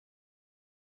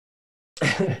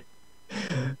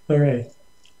All right.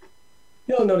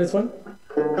 You'll know this one.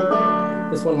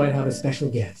 This one might have a special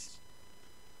guest.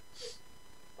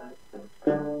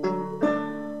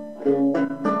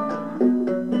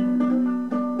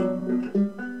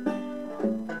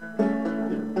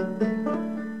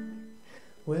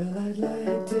 Well, I'd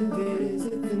like to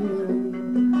visit the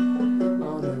moon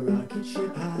on a rocket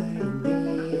ship high in the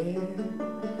air.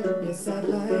 Yes, I'd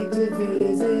like to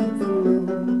visit the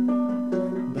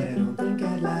moon, but I don't think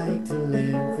I'd like to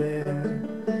live there.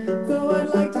 Though I'd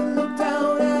like to look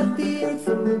down at the earth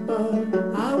from above,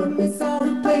 I would miss all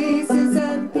the places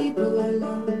and people I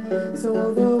love. So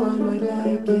although I might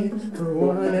like it for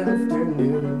one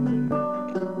afternoon,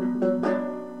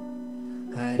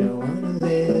 I don't want to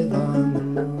live on the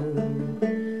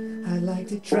moon. I'd like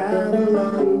to travel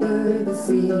under the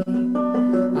sea.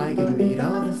 I can meet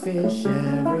all the fish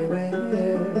everywhere.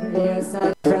 Yes,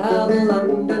 I'd travel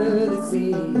under the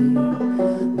sea,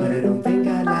 but I don't think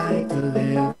I'd like to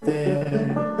live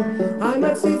there. I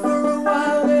might stay for a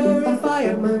while there if I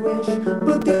had my wish,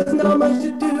 but there's not much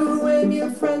to do when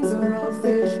your friends are all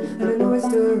fish, and an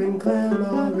oyster and clam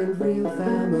are in real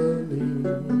family.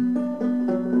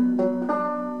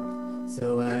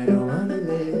 So I don't wanna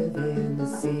live in the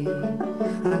sea.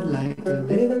 I'd like to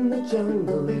live in the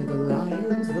jungle where the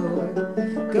lions roar.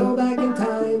 Go back in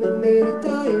time and meet a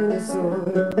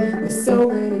dinosaur. There's so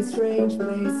many strange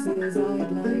places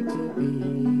I'd like to be,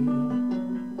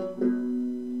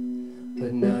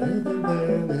 but none of them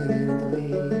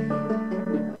permanently.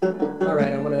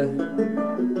 Alright, I'm gonna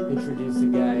introduce a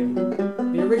guy,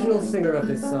 the original singer of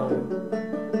this song,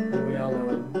 and we all know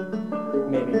him,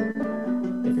 maybe,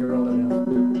 if you're old enough.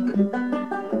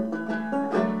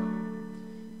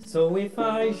 So if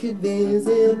I should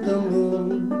visit the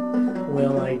moon,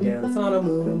 will I dance on a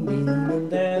moonbeam, and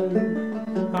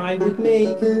then I would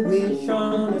make a wish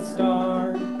on a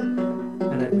star,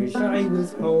 and I wish I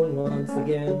was home once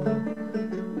again.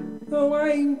 Oh,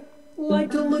 I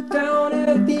like to look down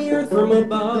at the earth from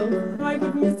above. I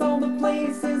would miss all the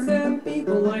places and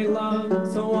people I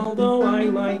love. So although I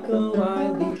might go,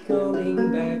 I'll be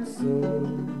coming back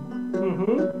soon.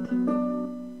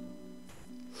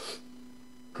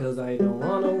 'Cause I don't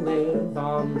wanna live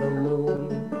on the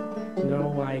moon.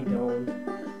 No, I don't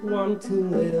want to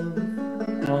live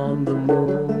on the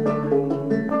moon.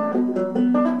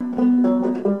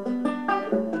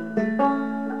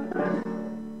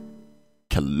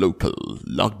 Kelocal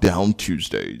Lockdown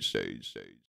Tuesdays.